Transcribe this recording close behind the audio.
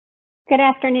Good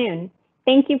afternoon.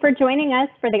 Thank you for joining us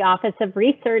for the Office of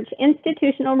Research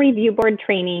Institutional Review Board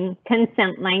Training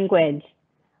Consent Language.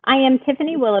 I am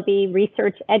Tiffany Willoughby,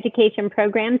 Research Education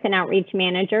Programs and Outreach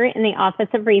Manager in the Office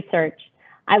of Research.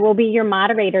 I will be your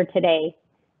moderator today.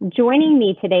 Joining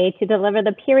me today to deliver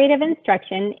the period of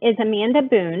instruction is Amanda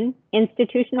Boone,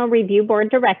 Institutional Review Board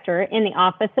Director in the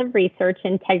Office of Research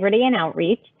Integrity and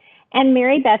Outreach, and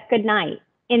Mary Beth Goodnight,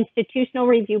 Institutional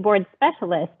Review Board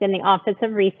Specialist in the Office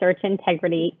of Research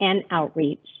Integrity and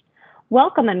Outreach.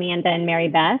 Welcome, Amanda and Mary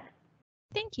Beth.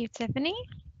 Thank you, Tiffany.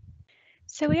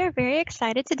 So we are very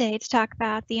excited today to talk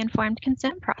about the informed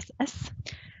consent process.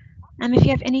 If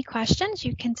you have any questions,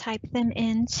 you can type them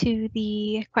into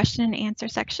the question and answer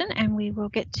section, and we will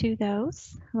get to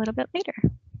those a little bit later.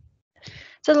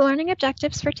 So the learning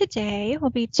objectives for today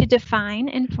will be to define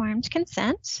informed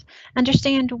consent,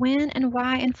 understand when and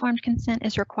why informed consent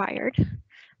is required,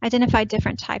 identify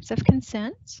different types of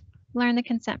consent, learn the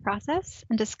consent process,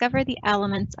 and discover the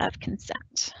elements of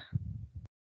consent.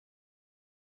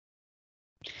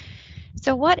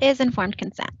 So what is informed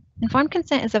consent? Informed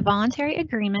consent is a voluntary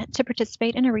agreement to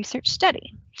participate in a research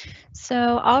study.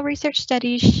 So all research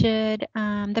studies should,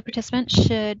 the participant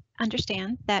should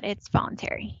understand that it's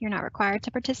voluntary. You're not required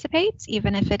to participate,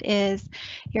 even if it is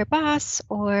your boss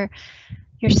or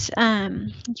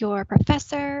your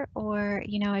professor, or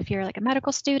if you're like a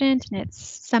medical student and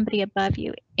it's somebody above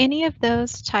you. Any of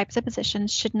those types of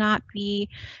positions should not be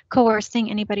coercing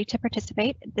anybody to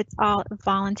participate. It's all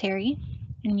voluntary.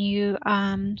 And you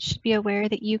should be aware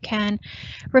that you can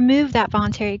remove that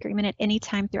voluntary agreement at any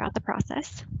time throughout the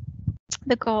process.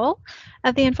 The goal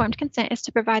of the informed consent is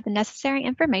to provide the necessary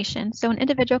information so an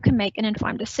individual can make an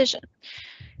informed decision.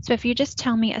 So if you just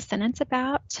tell me a sentence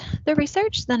about the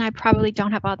research, then I probably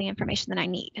don't have all the information that I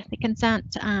need. The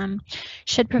consent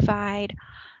should provide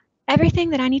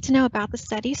everything that I need to know about the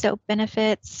study, so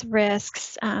benefits,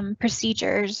 risks,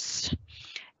 procedures,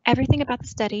 everything about the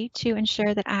study to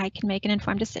ensure that I can make an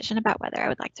informed decision about whether I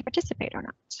would like to participate or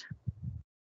not.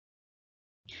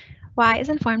 Why is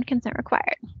informed consent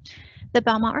required? The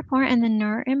Belmont Report and the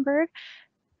Nuremberg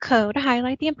Code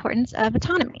highlight the importance of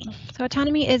autonomy. So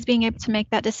autonomy is being able to make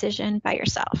that decision by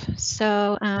yourself.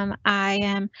 So I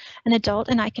am an adult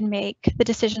and I can make the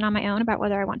decision on my own about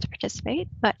whether I want to participate,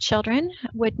 but children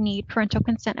would need parental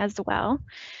consent as well.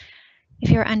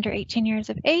 If you're under 18 years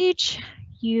of age,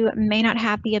 you may not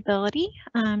have the ability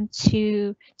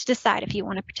to decide if you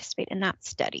want to participate in that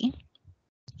study.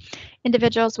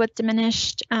 Individuals with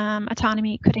diminished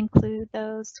autonomy could include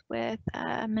those with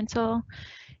mental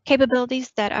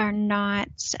capabilities that are not,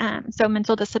 so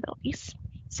mental disabilities.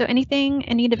 So any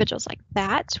individuals like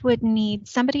that would need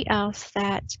somebody else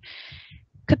that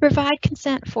could provide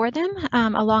consent for them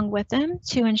along with them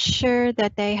to ensure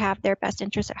that they have their best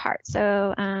interests at heart.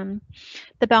 So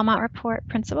the Belmont Report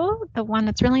principle, the one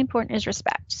that's really important is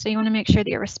respect. So you want to make sure that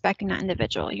you're respecting that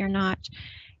individual. You're not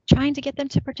trying to get them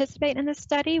to participate in this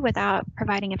study without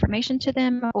providing information to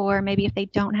them, or maybe if they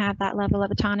don't have that level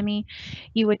of autonomy,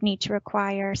 you would need to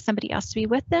require somebody else to be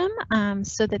with them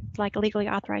so that, like a legally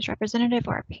authorized representative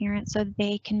or a parent, so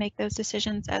they can make those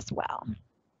decisions as well.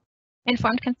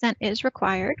 Informed consent is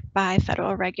required by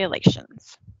federal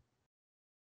regulations.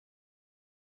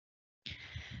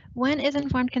 When is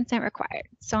informed consent required?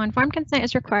 So informed consent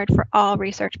is required for all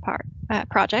research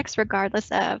projects,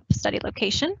 regardless of study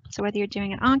location. So whether you're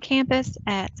doing it on campus,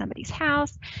 at somebody's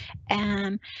house,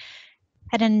 at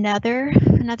another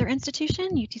institution,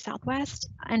 UT Southwest,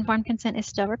 informed consent is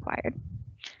still required.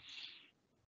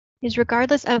 Is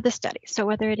regardless of the study. So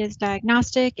whether it is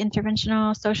diagnostic,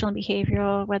 interventional, social and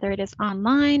behavioral, whether it is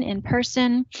online, in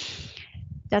person,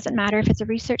 doesn't matter if it's a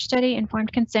research study,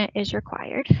 informed consent is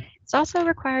required. It's also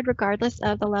required regardless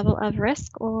of the level of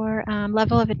risk or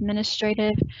level of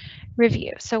administrative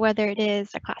review. So whether it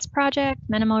is a class project,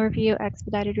 minimal review,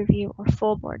 expedited review, or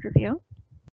full board review,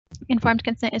 informed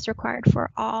consent is required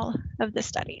for all of the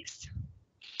studies.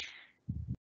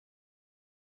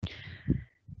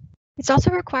 It's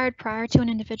also required prior to an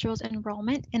individual's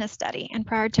enrollment in a study and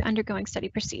prior to undergoing study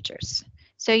procedures.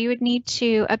 So you would need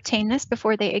to obtain this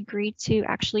before they agree to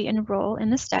actually enroll in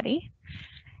the study.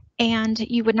 And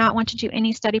you would not want to do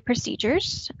any study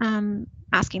procedures,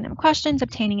 asking them questions,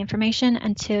 obtaining information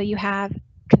until you have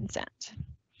consent.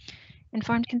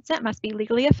 Informed consent must be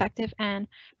legally effective and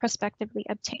prospectively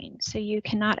obtained. So you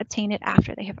cannot obtain it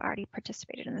after they have already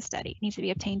participated in the study. It needs to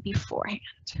be obtained beforehand.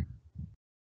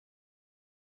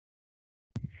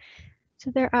 So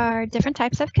there are different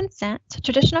types of consent.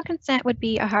 Traditional consent would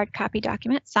be a hard copy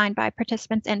document signed by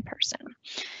participants in person.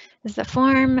 This is a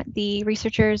form. The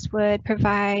researchers would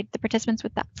provide the participants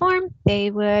with that form. They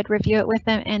would review it with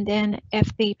them, and then if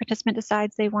the participant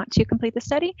decides they want to complete the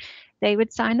study, they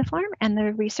would sign the form, and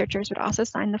the researchers would also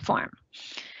sign the form.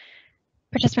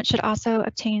 Participants should also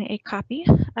obtain a copy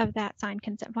of that signed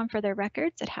consent form for their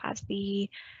records. It has the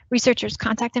researcher's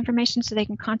contact information so they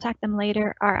can contact them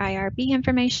later, our IRB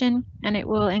information, and it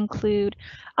will include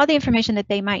all the information that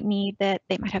they might need that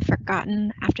they might have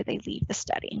forgotten after they leave the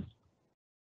study.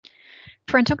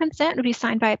 Parental consent would be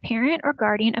signed by a parent or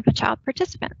guardian of a child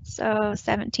participant. So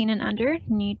 17 and under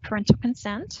need parental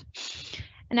consent.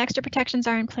 And extra protections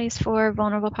are in place for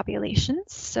vulnerable populations.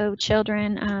 So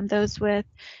children, those with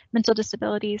mental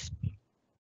disabilities,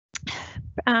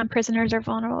 prisoners or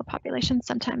vulnerable populations,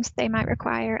 sometimes they might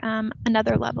require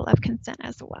another level of consent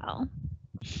as well.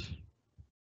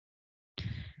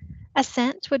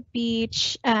 Assent would be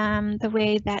the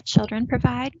way that children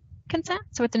provide consent.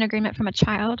 So it's an agreement from a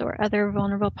child or other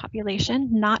vulnerable population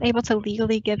not able to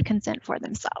legally give consent for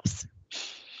themselves.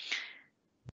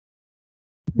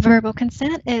 Verbal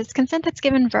consent is consent that's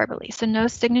given verbally, so no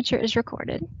signature is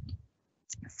recorded.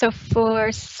 So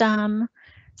for some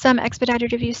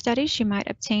expedited review studies, you might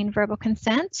obtain verbal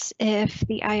consent if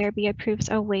the IRB approves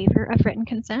a waiver of written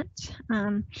consent.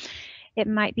 It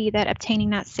might be that obtaining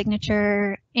that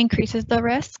signature increases the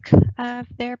risk of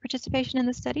their participation in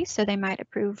the study, so they might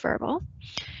approve verbal.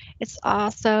 It's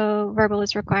also, verbal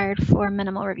is required for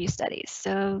minimal review studies.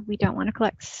 So we don't want to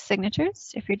collect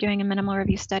signatures if you're doing a minimal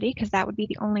review study, because that would be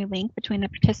the only link between the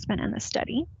participant and the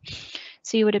study.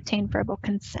 So you would obtain verbal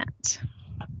consent.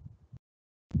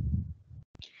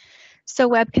 So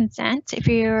web consent, if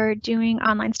you're doing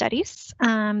online studies,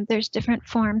 there's different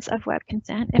forms of web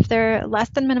consent. If they're less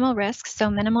than minimal risk, so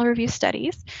minimal review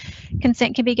studies,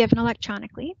 consent can be given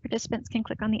electronically. Participants can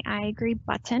click on the I agree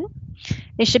button.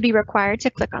 They should be required to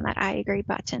click on that I agree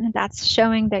button. That's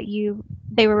showing that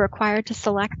they were required to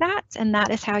select that, and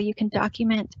that is how you can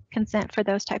document consent for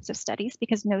those types of studies,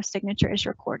 because no signature is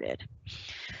recorded.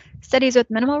 Studies with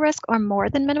minimal risk or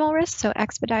more than minimal risk, so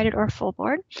expedited or full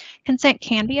board, consent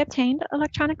can be obtained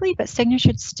electronically, but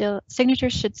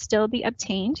signatures should still be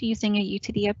obtained using a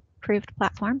UTD approved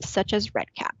platform such as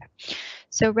REDCap.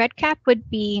 So REDCap would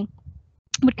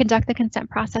conduct the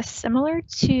consent process similar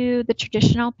to the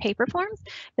traditional paper forms,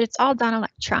 but it's all done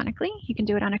electronically. You can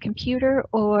do it on a computer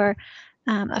or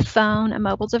a phone, a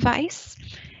mobile device.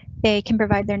 They can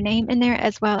provide their name in there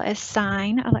as well as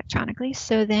sign electronically.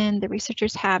 So then the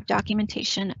researchers have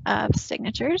documentation of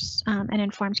signatures and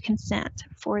informed consent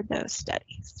for those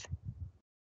studies.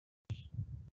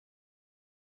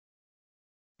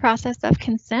 Process of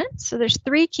consent. So there's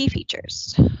 3 key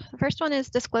features. The first one is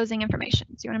disclosing information.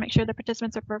 So you want to make sure the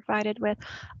participants are provided with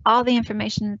all the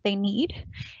information that they need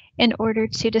in order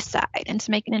to decide and to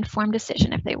make an informed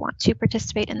decision if they want to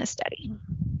participate in the study.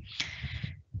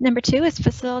 Number 2 is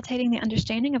facilitating the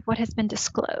understanding of what has been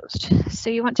disclosed. So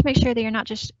you want to make sure that you're not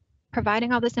just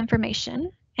providing all this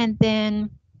information and then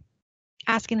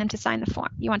asking them to sign the form.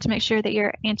 You want to make sure that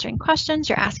you're answering questions,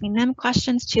 you're asking them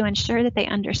questions to ensure that they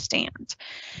understand.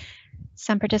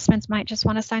 Some participants might just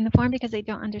want to sign the form because they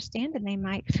don't understand, and they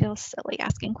might feel silly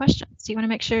asking questions. So you want to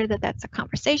make sure that that's a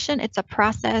conversation, it's a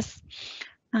process,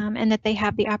 and that they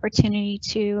have the opportunity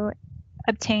to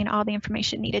obtain all the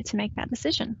information needed to make that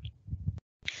decision.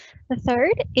 The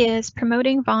third is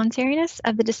promoting voluntariness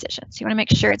of the decision. So you want to make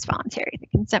sure it's voluntary. The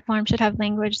consent form should have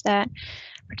language that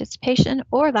participation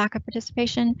or lack of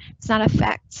participation does not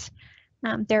affect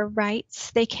their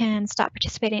rights. They can stop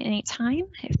participating at any time.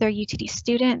 If they're UTD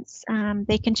students,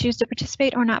 they can choose to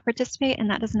participate or not participate, and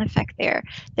that doesn't affect their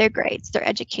grades, their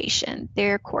education,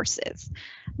 their courses.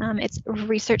 It's a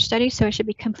research study, so it should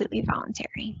be completely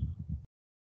voluntary.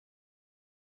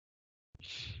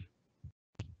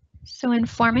 So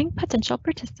informing potential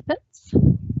participants.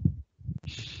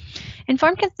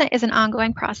 Informed consent is an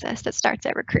ongoing process that starts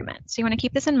at recruitment. So you want to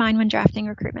keep this in mind when drafting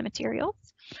recruitment materials.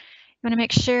 You want to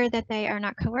make sure that they are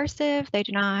not coercive, they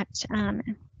do not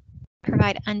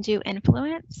provide undue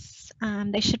influence.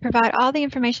 They should provide all the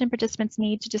information participants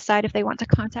need to decide if they want to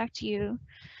contact you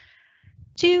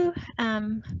to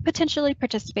potentially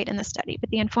participate in the study, but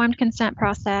the informed consent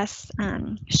process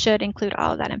should include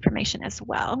all of that information as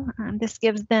well. This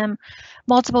gives them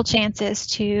multiple chances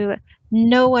to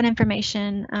know what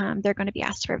information they're going to be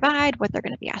asked to provide, what they're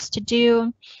going to be asked to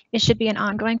do. It should be an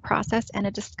ongoing process and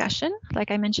a discussion.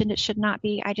 Like I mentioned, it should not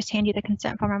be, I just hand you the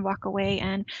consent form and walk away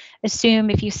and assume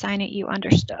if you sign it, you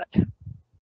understood.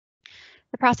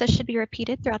 The process should be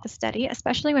repeated throughout the study,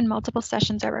 especially when multiple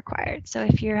sessions are required. So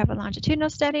if you have a longitudinal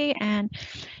study and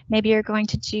maybe you're going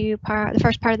to do the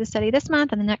first part of the study this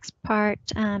month and the next part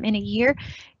in a year,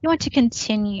 you want to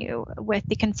continue with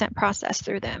the consent process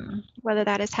through them, whether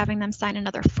that is having them sign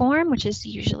another form, which is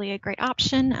usually a great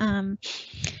option.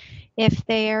 If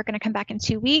they are going to come back in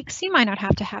 2 weeks, you might not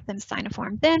have to have them sign a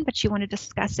form then, but you want to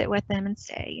discuss it with them and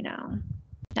say, you know,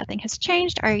 nothing has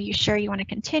changed. Are you sure you want to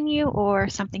continue, or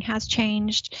something has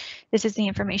changed? This is the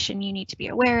information you need to be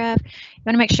aware of. You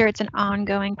want to make sure it's an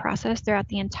ongoing process throughout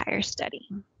the entire study.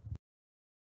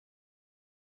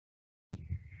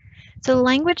 So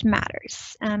language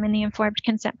matters in the informed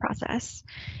consent process.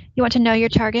 You want to know your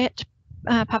target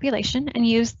population and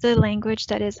use the language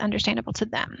that is understandable to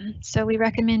them. So we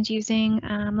recommend using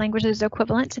language that is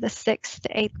equivalent to the 6th to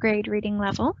 8th grade reading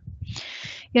level.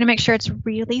 You want to make sure it's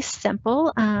really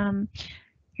simple. You're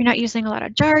not using a lot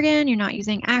of jargon, you're not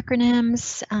using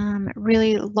acronyms,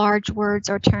 really large words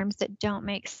or terms that don't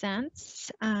make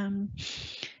sense.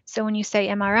 So when you say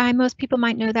MRI, most people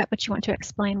might know that, but you want to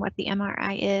explain what the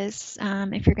MRI is.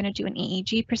 If you're going to do an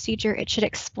EEG procedure, it should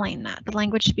explain that. The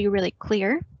language should be really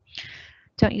clear.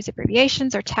 Don't use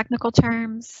abbreviations or technical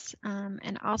terms.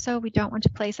 And also, we don't want to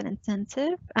place an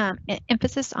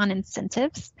emphasis on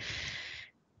incentives.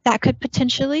 That could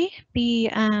potentially be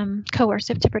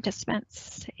coercive to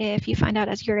participants. If you find out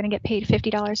as you're going to get paid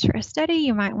 $50 for a study,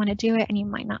 you might want to do it and you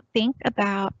might not think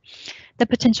about the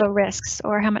potential risks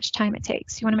or how much time it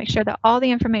takes. You want to make sure that all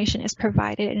the information is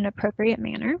provided in an appropriate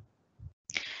manner.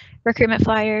 Recruitment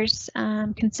flyers,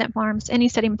 consent forms, any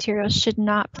study materials should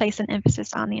not place an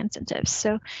emphasis on the incentives.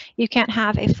 So you can't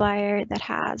have a flyer that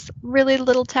has really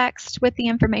little text with the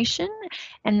information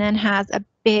and then has a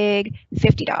big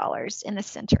 $50 in the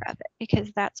center of it,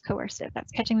 because that's coercive.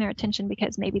 That's catching their attention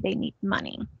because maybe they need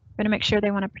money. We're going to make sure they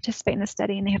want to participate in the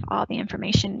study and they have all the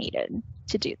information needed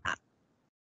to do that.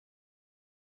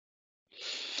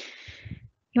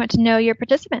 You want to know your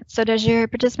participants. So does your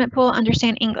participant pool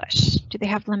understand English? Do they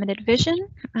have limited vision?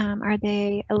 Are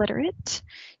they illiterate?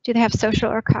 Do they have social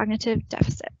or cognitive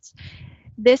deficits?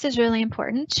 This is really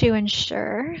important to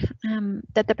ensure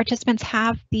that the participants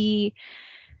have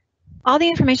all the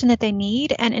information that they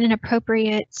need and in an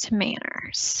appropriate manner.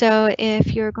 So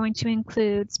if you're going to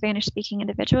include Spanish-speaking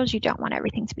individuals, you don't want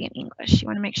everything to be in English. You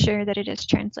want to make sure that it is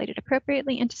translated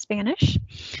appropriately into Spanish,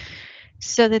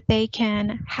 so that they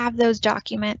can have those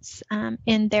documents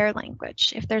in their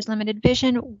language. If there's limited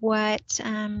vision, what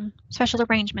special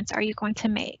arrangements are you going to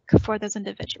make for those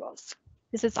individuals?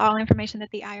 This is all information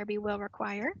that the IRB will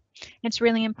require. It's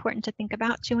really important to think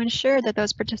about to ensure that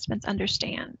those participants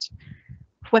understand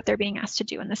what they're being asked to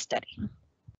do in the study.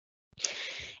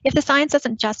 If the science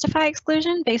doesn't justify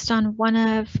exclusion based on one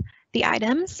of the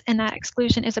items and that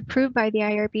exclusion is approved by the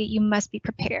IRB, you must be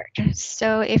prepared.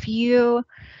 So if you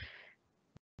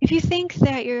think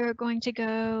that you're going to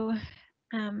go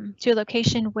to a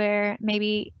location where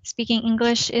maybe speaking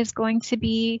English is going to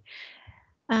be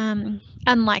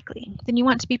unlikely, then you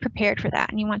want to be prepared for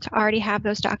that, and you want to already have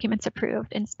those documents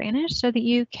approved in Spanish so that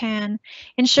you can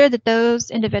ensure that those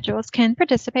individuals can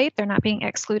participate, they're not being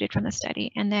excluded from the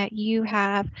study, and that you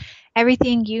have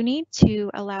everything you need to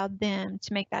allow them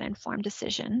to make that informed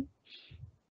decision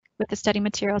with the study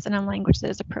materials in a language that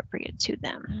is appropriate to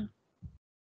them.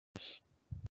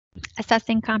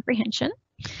 Assessing comprehension.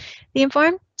 The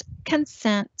informed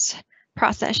consent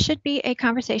process should be a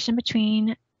conversation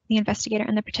between the investigator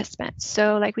and the participant.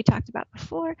 So like we talked about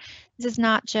before, this is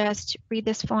not just read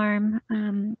this form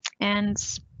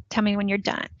and tell me when you're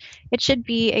done. It should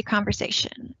be a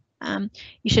conversation.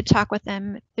 You should talk with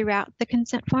them throughout the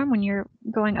consent form when you're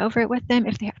going over it with them.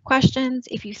 If they have questions,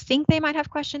 if you think they might have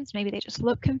questions, maybe they just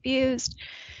look confused,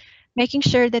 making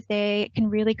sure that they can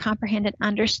really comprehend and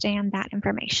understand that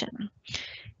information.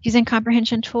 Using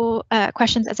comprehension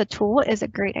questions as a tool is a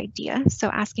great idea. So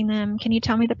asking them, can you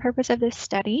tell me the purpose of this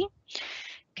study?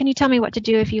 Can you tell me what to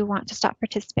do if you want to stop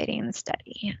participating in the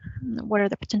study? What are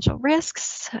the potential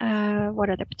risks? What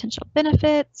are the potential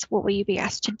benefits? What will you be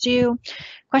asked to do?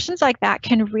 Questions like that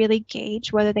can really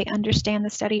gauge whether they understand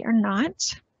the study or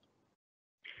not.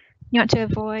 You want to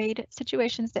avoid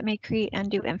situations that may create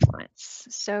undue influence.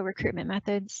 So recruitment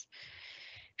methods.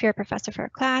 If you're a professor for a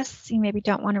class, you maybe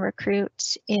don't want to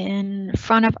recruit in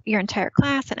front of your entire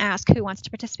class and ask who wants to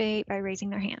participate by raising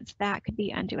their hands. That could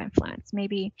be undue influence.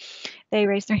 Maybe they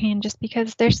raise their hand just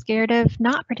because they're scared of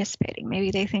not participating.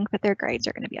 Maybe they think that their grades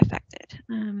are going to be affected.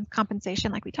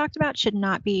 Compensation, like we talked about, should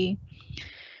not place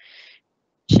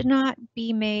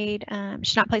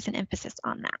an emphasis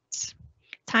on that.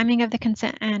 Timing of the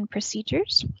consent and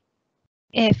procedures.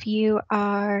 if you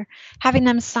are having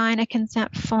them sign a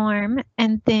consent form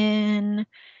and then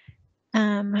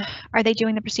are they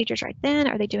doing the procedures right then?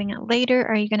 Are they doing it later?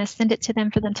 Are you going to send it to them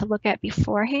for them to look at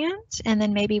beforehand? And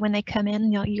then maybe when they come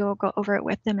in, you'll go over it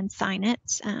with them and sign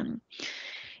it. You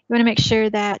want to make sure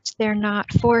that they're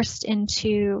not forced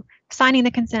into signing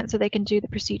the consent so they can do the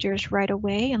procedures right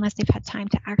away unless they've had time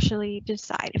to actually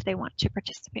decide if they want to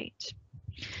participate.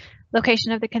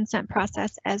 Location of the consent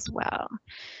process as well.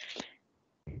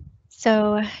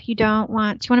 So you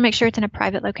want to make sure it's in a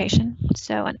private location.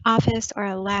 So an office or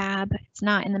a lab. It's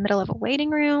not in the middle of a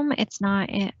waiting room. It's not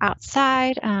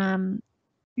outside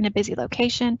in a busy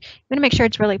location. You want to make sure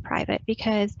it's really private,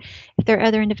 because if there are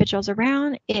other individuals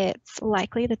around, it's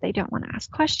likely that they don't want to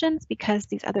ask questions because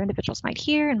these other individuals might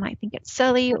hear and might think it's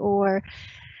silly, or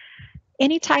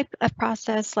any type of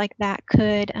process like that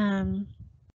could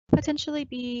potentially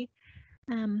be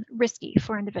risky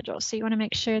for individuals. So you want to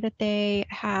make sure that they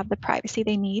have the privacy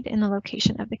they need in the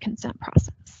location of the consent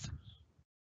process.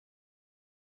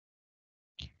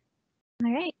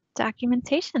 All right,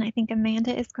 documentation. I think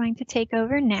Amanda is going to take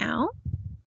over now.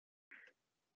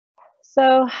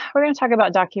 So we're going to talk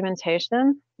about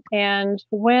documentation. And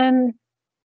when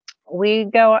we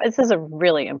go, this is a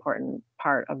really important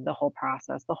part of the whole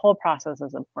process. The whole process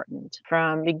is important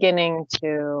from beginning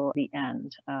to the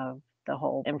end of the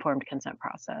whole informed consent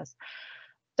process.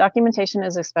 Documentation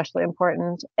is especially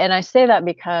important. And I say that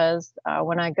because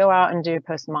when I go out and do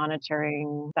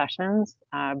post-monitoring sessions,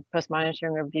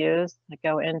 post-monitoring reviews, I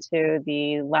go into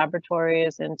the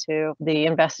laboratories, into the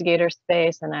investigator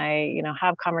space, and I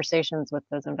have conversations with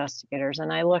those investigators.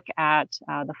 And I look at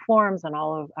the forms and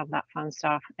all of that fun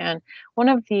stuff. And one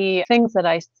of the things that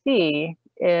I see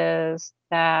is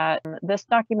that this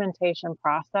documentation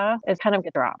process is kind of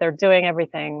dropped. They're doing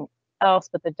everything else,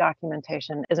 but the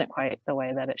documentation isn't quite the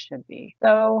way that it should be.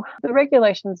 So the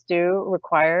regulations do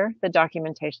require the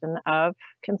documentation of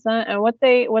consent, and what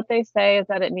they say is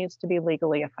that it needs to be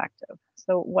legally effective.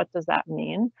 So what does that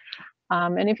mean?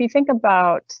 And if you think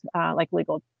about like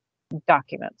legal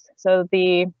documents, so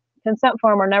the consent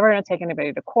form, we're never going to take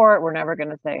anybody to court. We're never going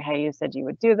to say, hey, you said you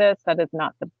would do this. That is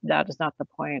not the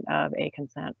point of a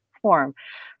consent form.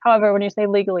 However, when you say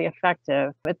legally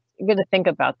effective, it's good to think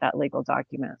about that legal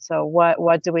document. So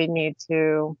what do we need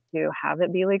to have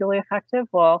it be legally effective?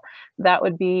 Well, that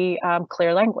would be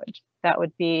clear language. That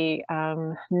would be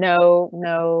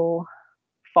no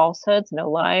falsehoods,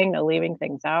 no lying, no leaving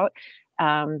things out.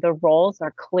 The roles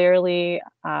are clearly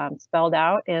spelled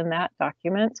out in that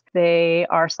document. They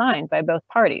are signed by both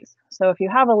parties. So if you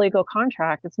have a legal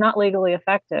contract, it's not legally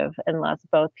effective unless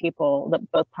both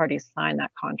parties sign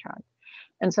that contract.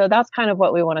 And so that's kind of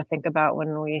what we want to think about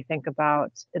when we think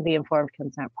about the informed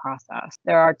consent process.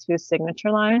 There are two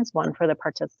signature lines, one for the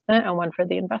participant and one for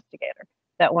the investigator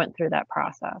that went through that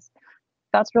process.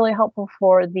 That's really helpful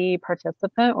for the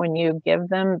participant when you give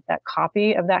them that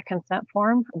copy of that consent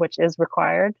form, which is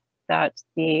required that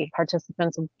the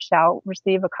participants shall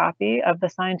receive a copy of the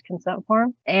signed consent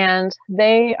form. And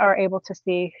they are able to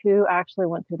see who actually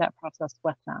went through that process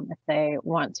with them if they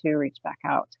want to reach back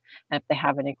out and if they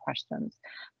have any questions.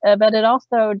 But it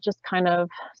also just kind of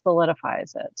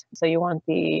solidifies it. So you want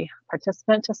the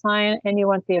participant to sign and you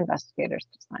want the investigators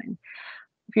to sign.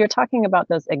 If you're talking about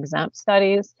those exempt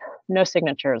studies, no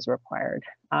signature is required.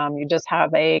 You just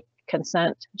have a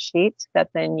consent sheet that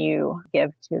then you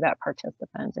give to that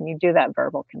participant, and you do that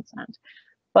verbal consent.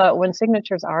 But when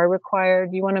signatures are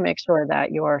required, you want to make sure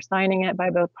that you're signing it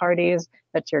by both parties,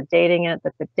 that you're dating it,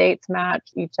 that the dates match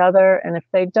each other. And if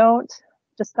they don't,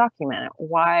 just document it.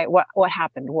 Why? What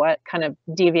happened? What kind of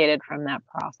deviated from that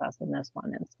process in this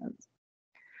one instance?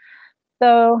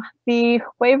 So the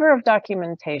waiver of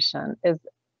documentation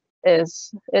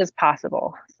is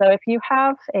possible. So if you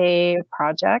have a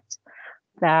project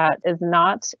that is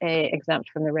not exempt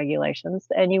from the regulations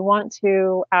and you want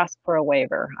to ask for a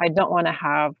waiver, I don't want to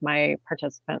have my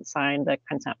participants sign the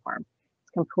consent form.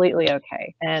 It's completely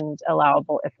okay and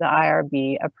allowable if the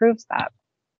IRB approves that.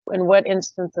 In what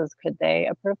instances could they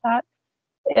approve that?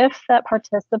 If that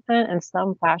participant in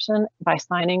some fashion by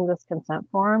signing this consent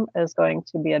form is going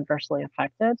to be adversely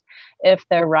affected, if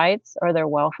their rights or their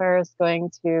welfare is going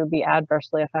to be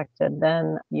adversely affected,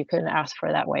 then you can ask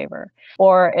for that waiver.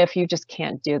 Or if you just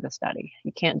can't do the study,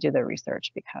 you can't do the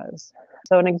research because.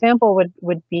 So an example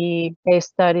would be a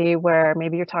study where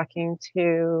maybe you're talking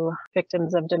to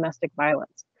victims of domestic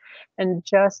violence, and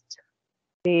just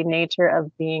the nature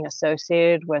of being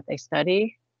associated with a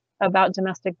study about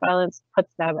domestic violence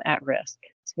puts them at risk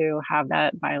to have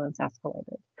that violence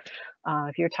escalated.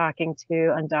 If you're talking to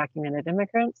undocumented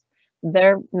immigrants,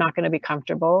 they're not going to be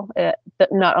comfortable.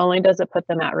 Not only does it put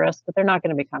them at risk, but they're not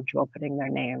going to be comfortable putting their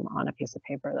name on a piece of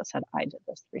paper that said, I did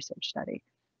this research study.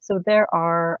 So there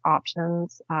are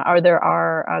options, or there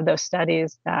are those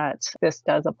studies that this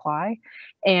does apply.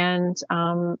 And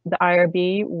the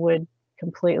IRB would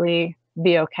completely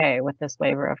be okay with this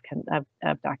waiver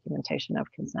of documentation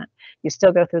of consent. You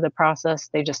still go through the process,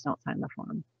 they just don't sign the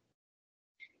form.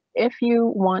 If you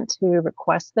want to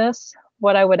request this,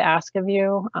 what I would ask of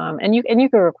you, and you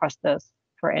can request this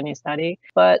for any study,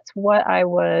 but what I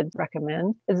would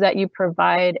recommend is that you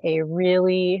provide a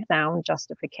really sound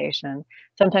justification.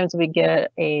 Sometimes we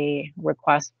get a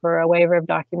request for a waiver of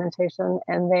documentation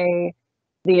and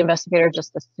the investigator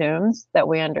just assumes that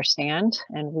we understand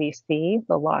and we see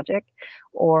the logic,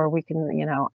 or we can,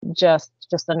 just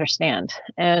understand.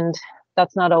 And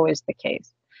that's not always the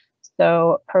case.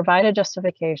 So provide a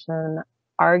justification,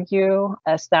 argue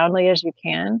as soundly as you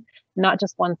can, not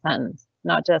just one sentence,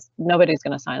 not just nobody's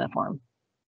going to sign the form.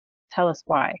 Tell us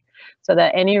why, so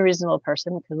that any reasonable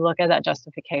person can look at that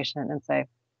justification and say,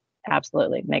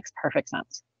 absolutely, makes perfect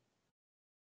sense.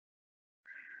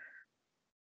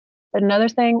 Another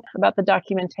thing about the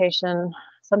documentation,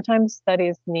 sometimes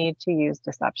studies need to use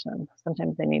deception.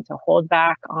 Sometimes they need to hold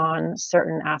back on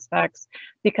certain aspects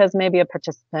because maybe a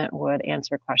participant would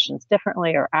answer questions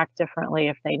differently or act differently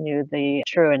if they knew the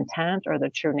true intent or the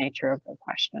true nature of the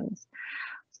questions.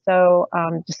 So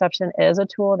deception is a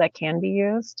tool that can be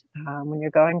used when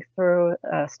you're going through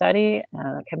a study.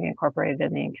 It can be incorporated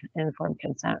in the informed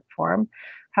consent form.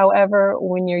 However,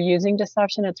 when you're using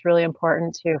deception, it's really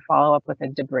important to follow up with a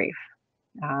debrief.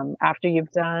 After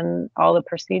you've done all the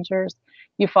procedures,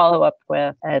 you follow up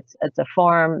with, it's a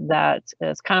form that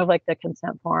is kind of like the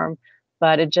consent form,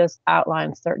 but it just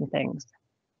outlines certain things.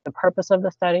 The purpose of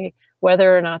the study,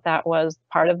 whether or not that was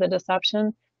part of the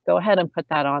deception, go ahead and put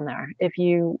that on there. If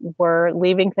you were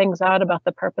leaving things out about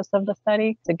the purpose of the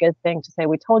study, it's a good thing to say,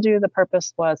 we told you the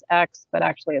purpose was X, but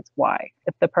actually it's Y.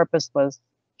 If the purpose was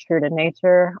true to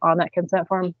nature on that consent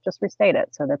form, just restate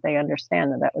it so that they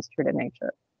understand that that was true to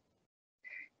nature.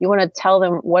 You want to tell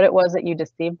them what it was that you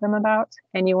deceived them about,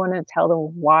 and you want to tell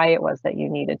them why it was that you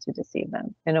needed to deceive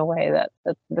them in a way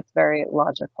that's very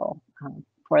logical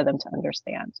for them to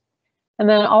understand. And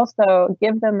then also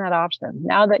give them that option.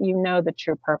 Now that you know the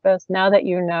true purpose, now that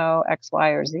you know X, Y,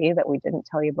 or Z that we didn't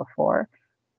tell you before,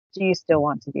 do you still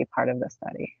want to be a part of the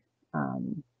study?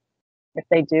 If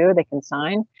they do, they can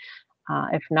sign.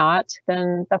 If not,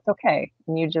 then that's okay.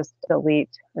 And you just delete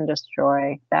and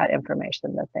destroy that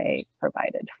information that they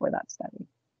provided for that study.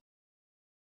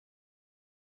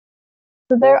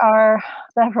 So there are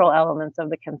several elements of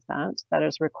the consent that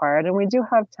is required, and we do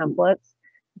have templates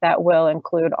that will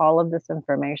include all of this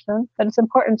information, but it's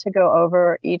important to go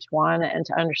over each one and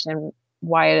to understand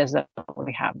why it is that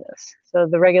we have this. So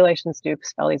the regulations do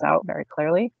spell these out very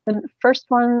clearly. The first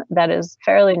one that is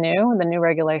fairly new, the new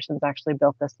regulations actually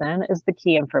built this in, is the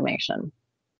key information.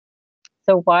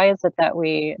 So why is it that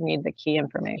we need the key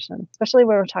information? Especially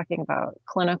when we're talking about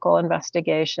clinical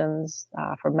investigations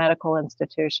for medical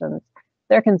institutions.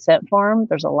 Their consent form,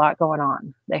 there's a lot going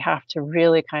on. They have to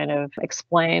really kind of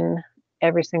explain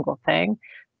every single thing.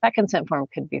 That consent form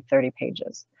could be 30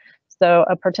 pages. So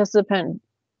a participant,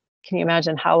 can you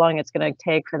imagine how long it's going to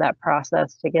take for that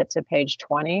process to get to page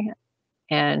 20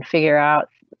 and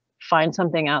find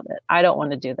something out that I don't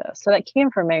want to do this? So that key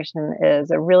information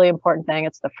is a really important thing.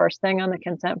 It's the first thing on the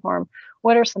consent form.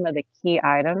 What are some of the key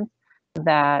items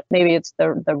that maybe it's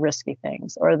the risky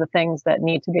things or the things that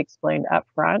need to be explained up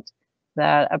front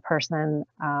that a person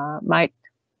might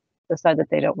decide that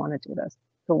they don't want to do this?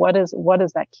 So what is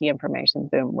that key information?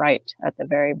 Boom, right at the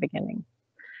very beginning.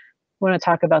 We want to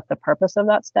talk about the purpose of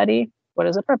that study. What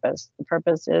is the purpose? The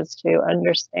purpose is to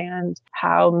understand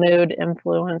how mood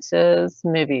influences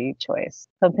movie choice,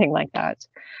 something like that.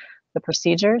 The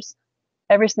procedures,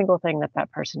 every single thing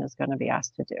that person is going to be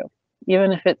asked to do,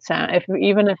 even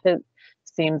if it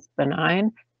seems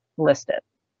benign, list it.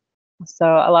 So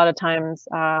a lot of times,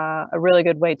 a really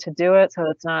good way to do it so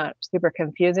it's not super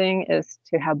confusing is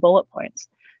to have bullet points.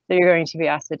 So you're going to be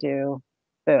asked to do,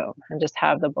 boom, and just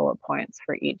have the bullet points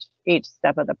for each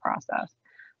step of the process,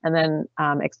 and then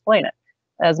explain it.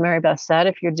 As Mary Beth said,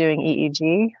 if you're doing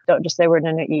EEG, don't just say we're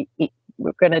going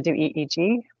to do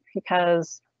EEG,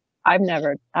 because I've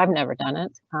never done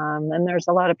it, and there's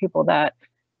a lot of people that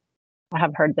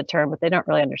have heard the term, but they don't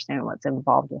really understand what's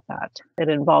involved with that. It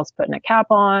involves putting a cap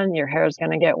on, your hair is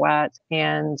going to get wet,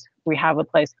 and we have a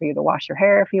place for you to wash your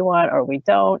hair if you want, or we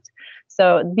don't.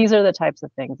 So these are the types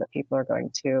of things that people are going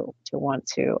to want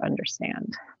to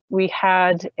understand. We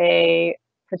had a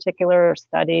particular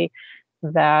study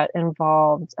that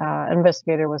involved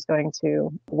investigator was going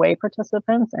to weigh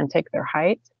participants and take their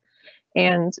height.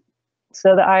 And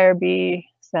so the IRB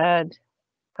said,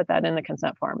 put that in the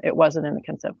consent form. It wasn't in the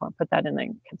consent form. Put that in the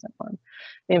consent form.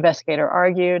 The investigator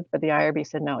argued, but the IRB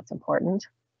said, no, it's important.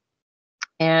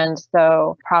 And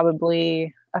so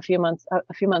probably a few months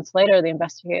later, the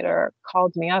investigator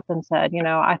called me up and said,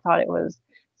 I thought it was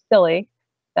silly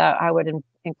that I would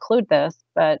include this,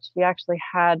 but she actually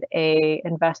had a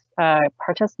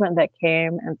participant that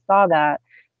came and saw that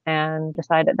and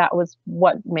decided that was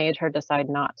what made her decide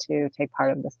not to take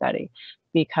part of the study,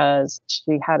 because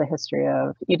she had a history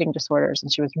of eating disorders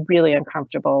and she was really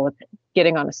uncomfortable with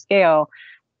getting on a scale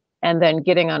and then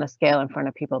getting on a scale in front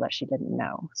of people that she didn't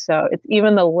know. So it's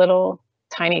even the little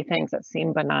tiny things that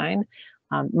seem benign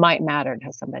might matter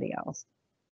to somebody else.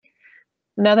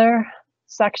 Another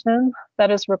section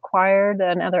that is required,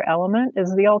 another element,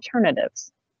 is the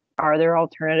alternatives. Are there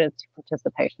alternatives to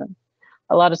participation?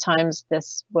 A lot of times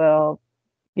this will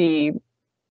be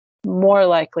more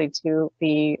likely to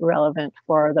be relevant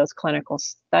for those clinical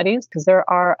studies because there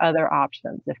are other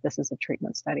options if this is a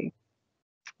treatment study.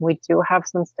 We do have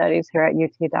some studies here at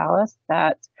UT Dallas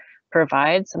that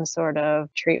provide some sort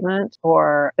of treatment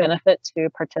or benefit to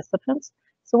participants.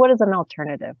 So what is an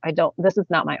alternative? This is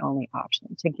not my only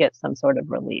option to get some sort of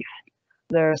relief.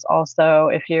 There's also,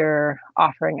 if you're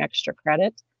offering extra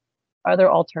credit, are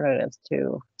there alternatives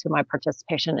to my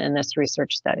participation in this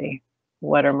research study?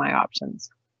 What are my options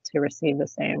to receive the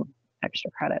same extra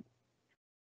credit?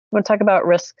 I'm going to talk about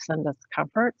risks and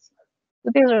discomforts.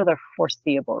 So these are the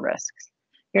foreseeable risks.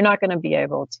 You're not going to be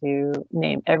able to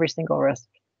name every single risk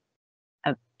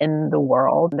in the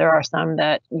world. There are some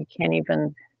that you can't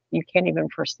even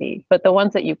foresee, but the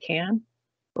ones that you can,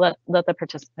 let the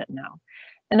participant know.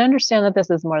 And understand that this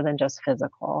is more than just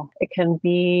physical. It can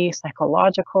be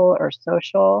psychological or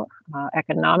social,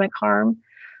 economic harm,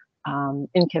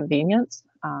 inconvenience,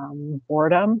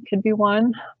 boredom could be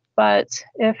one. But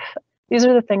if these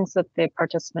are the things that the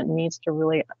participant needs to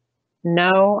really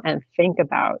know and think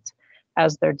about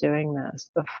as they're doing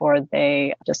this before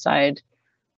they decide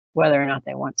whether or not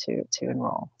they want to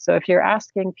enroll. So if you're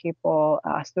asking people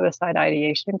suicide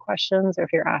ideation questions, or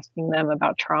if you're asking them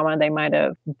about trauma they might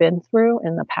have been through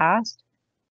in the past,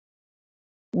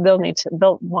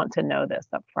 they'll want to know this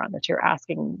up front, that you're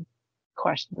asking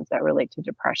questions that relate to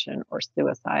depression or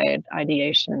suicide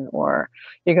ideation, or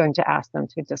you're going to ask them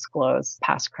to disclose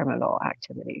past criminal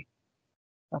activity,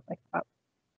 stuff like that.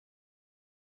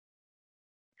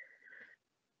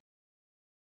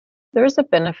 There's a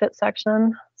benefit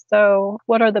section. So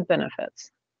what are the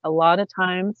benefits? A lot of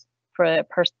times for a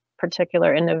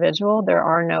particular individual, there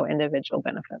are no individual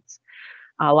benefits.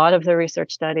 A lot of the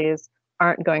research studies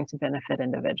aren't going to benefit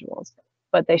individuals,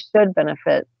 but they should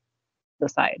benefit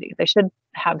society. They should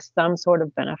have some sort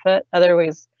of benefit.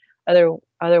 Otherwise,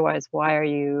 why are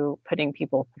you putting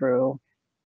people through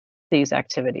these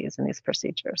activities and these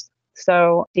procedures?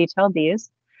 So detail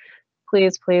these.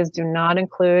 Please do not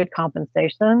include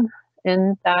compensation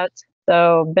in that.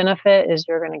 So benefit is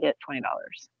you're going to get $20.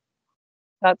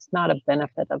 That's not a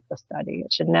benefit of the study.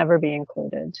 It should never be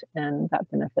included in that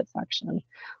benefit section.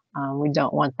 We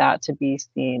don't want that to be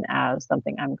seen as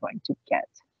something I'm going to get.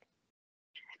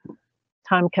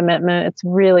 Time commitment, it's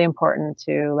really important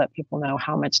to let people know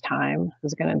how much time.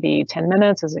 Is it going to be 10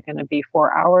 minutes? Is it going to be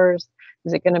 4 hours?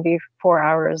 Is it going to be 4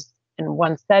 hours in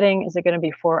one setting? Is it going to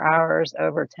be 4 hours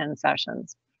over 10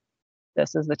 sessions?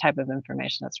 This is the type of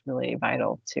information that's really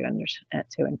vital to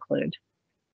include.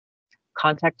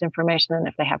 Contact information,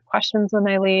 if they have questions when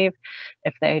they leave,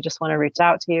 if they just want to reach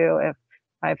out to you. If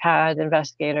I've had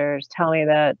investigators tell me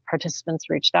that participants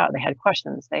reached out, they had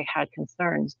questions, they had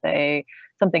concerns,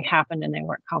 something happened and they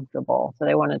weren't comfortable, so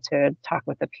they wanted to talk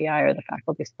with the PI or the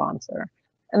faculty sponsor.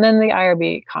 And then the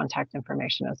IRB contact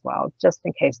information as well, just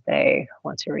in case they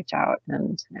want to reach out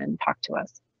and talk to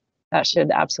us. That should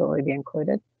absolutely be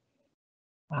included.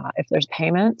 If there's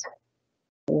payment,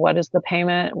 what is the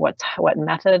payment? What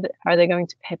method are they going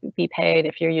to be paid?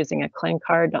 If you're using a CLIN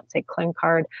card, don't say CLIN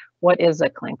card. What is a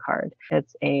CLIN card?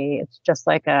 It's just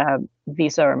like a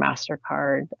Visa or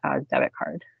MasterCard debit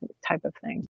card type of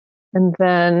thing. And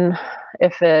then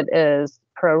if it is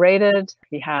prorated,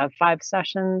 if you have 5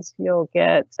 sessions, you'll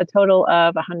get a total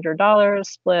of $100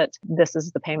 split. This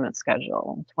is the payment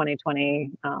schedule,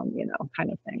 2020,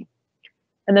 kind of thing.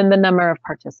 And then the number of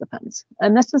participants.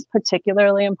 And this is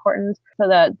particularly important so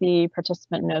that the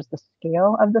participant knows the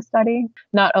scale of the study.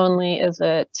 Not only is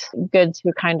it good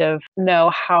to kind of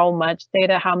know how much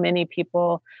data, how many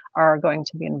people are going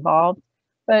to be involved,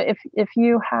 but if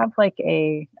you have like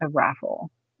a raffle,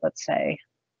 let's say,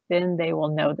 then they will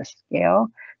know the scale,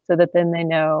 so that then they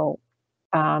know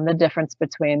the difference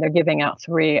between, they're giving out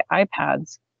 3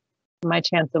 iPads. My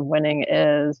chance of winning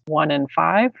is 1 in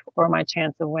 5, or my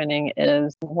chance of winning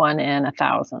is 1 in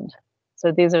 1,000.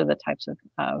 So these are the types of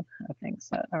things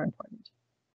that are important.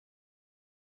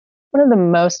 One of the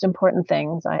most important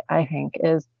things I think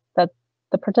is that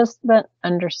the participant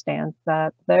understands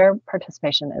that their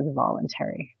participation is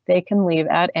voluntary. They can leave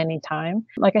at any time.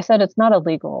 Like I said, it's not a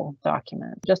legal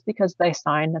document. Just because they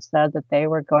signed and said that they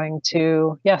were going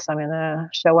to, yes, I'm going to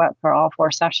show up for all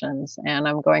 4 sessions and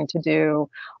I'm going to do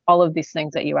all of these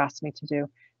things that you asked me to do,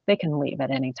 they can leave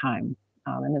at any time.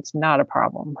 And it's not a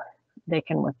problem. They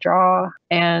can withdraw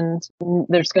and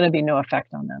there's going to be no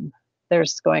effect on them.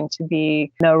 There's going to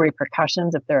be no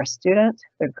repercussions if they're a student.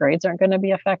 Their grades aren't going to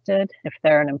be affected. If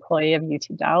they're an employee of UT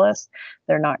Dallas,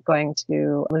 they're not going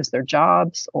to lose their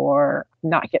jobs or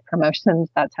not get promotions,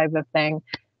 that type of thing.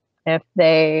 If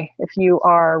you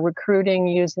are recruiting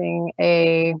using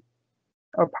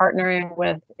or partnering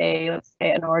with let's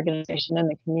say an organization in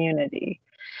the community,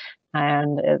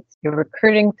 and you're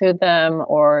recruiting through them,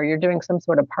 or you're doing some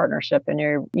sort of partnership and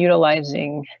you're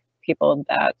utilizing people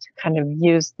that kind of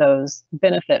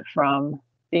benefit from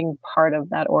being part of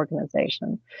that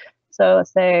organization. So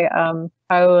let's say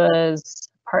I was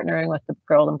partnering with the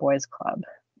Girls and Boys Club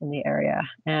in the area,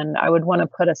 and I would want to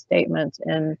put a statement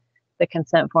in the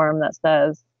consent form that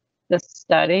says, this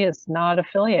study is not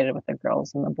affiliated with the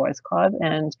Girls and the Boys Club,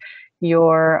 and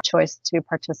your choice to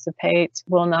participate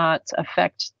will not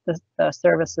affect the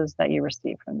services that you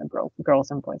receive from the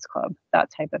Girls and Boys Club, that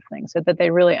type of thing, so that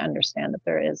they really understand that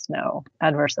there is no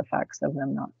adverse effects of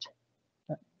them not.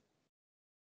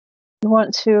 You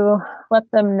want to let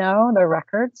them know the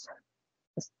records,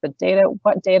 the data,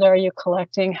 what data are you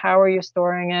collecting, how are you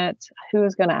storing it, who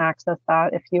is going to access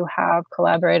that. If you have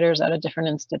collaborators at a different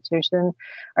institution,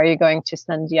 are you going to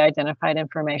send de-identified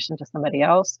information to somebody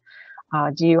else?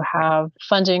 Do you have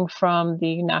funding from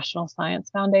the National Science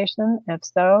Foundation? If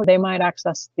so, they might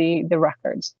access the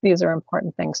records. These are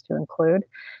important things to include.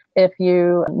 If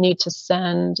you need to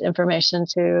send information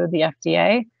to the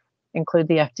FDA, include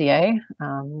the FDA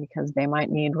because they might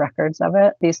need records of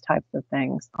it. These types of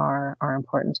things are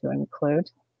important to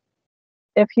include.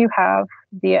 If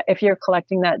you're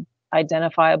collecting that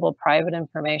identifiable private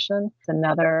information, it's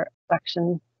another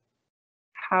section.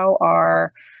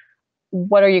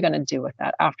 What are you going to do with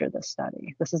that after this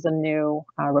study? This is a new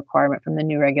requirement from the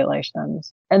new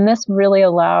regulations. And this really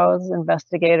allows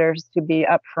investigators to be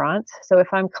upfront. So if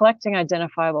I'm collecting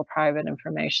identifiable private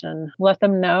information, let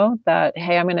them know that,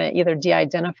 hey, I'm going to either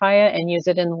de-identify it and use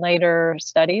it in later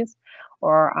studies,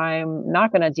 or I'm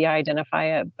not going to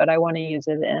de-identify it, but I want to use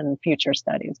it in future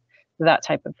studies, that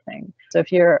type of thing. So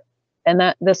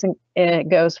it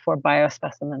goes for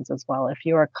biospecimens as well. If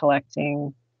you are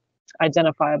collecting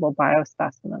identifiable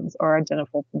biospecimens or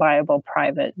identifiable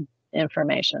private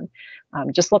information,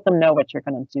 just let them know what you're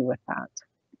going to do with that.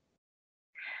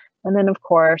 And then, of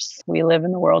course, we live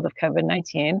in the world of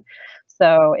COVID-19.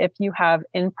 So if you have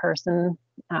in-person,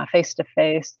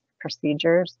 face-to-face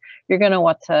procedures, you're going to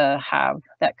want to have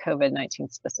that COVID-19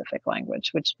 specific language,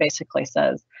 which basically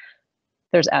says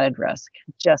there's added risk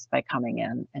just by coming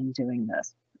in and doing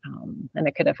this. And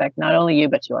it could affect not only you,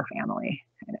 but your family,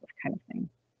 kind of thing.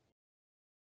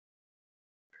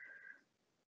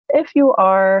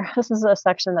 This is a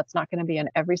section that's not going to be in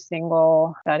every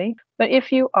single study, but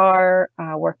if you are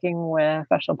working with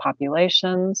special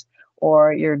populations,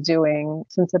 or you're doing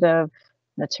sensitive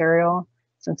material,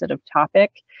 sensitive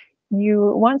topic,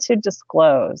 you want to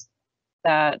disclose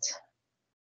that,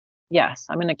 yes,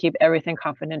 I'm going to keep everything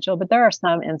confidential, but there are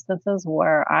some instances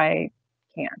where I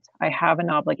can't. I have an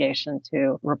obligation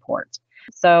to report.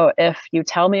 So if you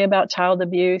tell me about child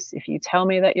abuse, if you tell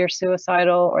me that you're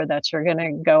suicidal or that you're going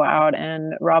to go out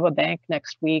and rob a bank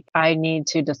next week, I need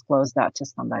to disclose that to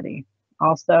somebody.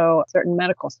 Also, certain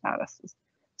medical statuses,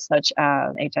 such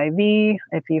as HIV.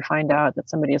 If you find out that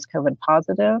somebody is COVID-19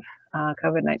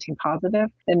 positive,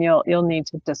 then you'll need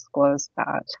to disclose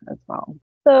that as well.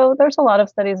 So there's a lot of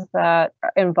studies that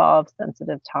involve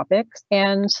sensitive topics,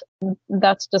 and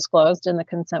that's disclosed in the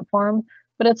consent form,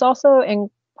 but it's also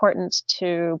important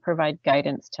to provide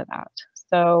guidance to that.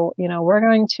 So, we're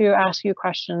going to ask you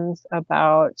questions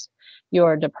about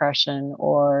your depression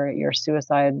or your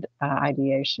suicide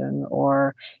ideation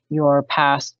or your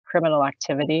past criminal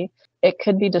activity. It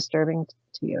could be disturbing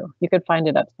to you. You could find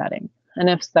it upsetting. And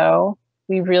if so,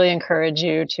 we really encourage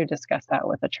you to discuss that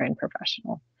with a trained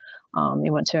professional.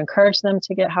 You want to encourage them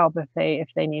to get help if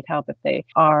they need help, if they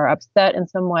are upset in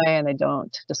some way and they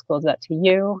don't disclose that to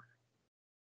you.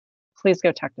 please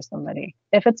go talk to somebody.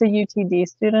 If it's a UTD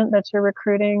student that you're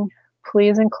recruiting,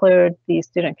 please include the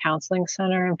Student Counseling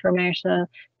Center information,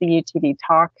 the UTD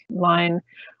talk line.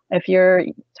 If you're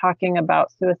talking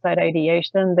about suicide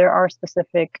ideation, there are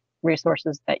specific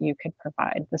resources that you could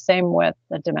provide. The same with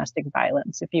the domestic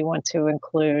violence. If you want to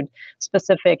include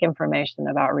specific information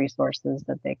about resources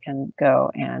that they can go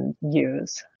and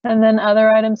use. And then other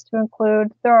items to include,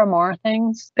 there are more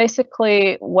things.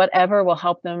 Basically, whatever will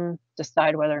help them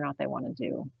decide whether or not they want to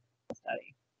do the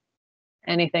study.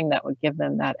 Anything that would give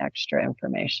them that extra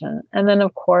information. And then,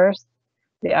 of course,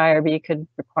 the IRB could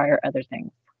require other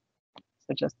things.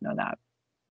 So just know that.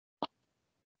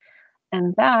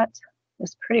 And that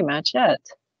is pretty much it.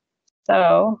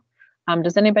 So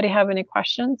does anybody have any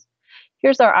questions?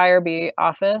 Here's our IRB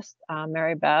office.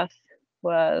 Mary Beth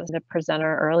was the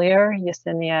presenter earlier.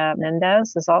 Yesenia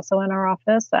Mendez is also in our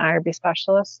office, the IRB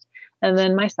specialist, and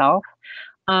then myself.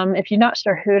 If you're not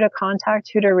sure who to contact,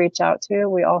 who to reach out to,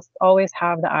 we always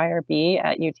have the IRB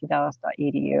at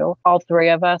utdallas.edu. All three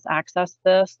of us access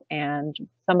this, and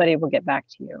somebody will get back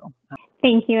to you.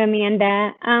 Thank you,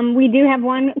 Amanda. We do have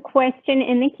one question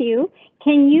in the queue.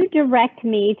 Can you direct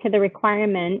me to the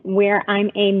requirement where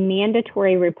I'm a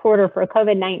mandatory reporter for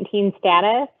COVID-19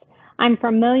 status? I'm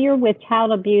familiar with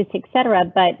child abuse, etc.,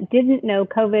 but didn't know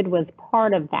COVID was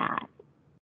part of that.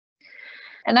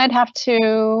 And I'd have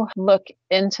to look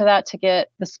into that to get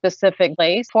the specific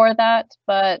place for that,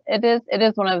 but it is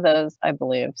one of those, I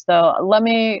believe. So let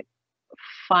me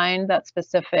find that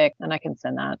specific and I can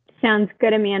send that. Sounds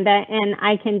good, Amanda. And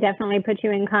I can definitely put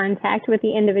you in contact with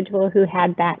the individual who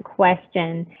had that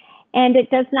question. And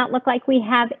it does not look like we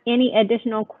have any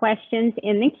additional questions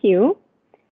in the queue.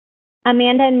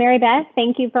 Amanda and Mary Beth,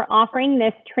 thank you for offering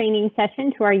this training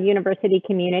session to our university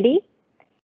community.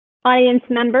 Audience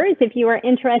members, if you are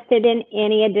interested in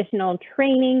any additional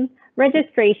training,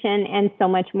 registration, and so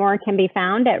much more can be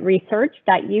found at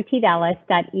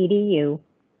research.utdallas.edu.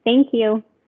 Thank you.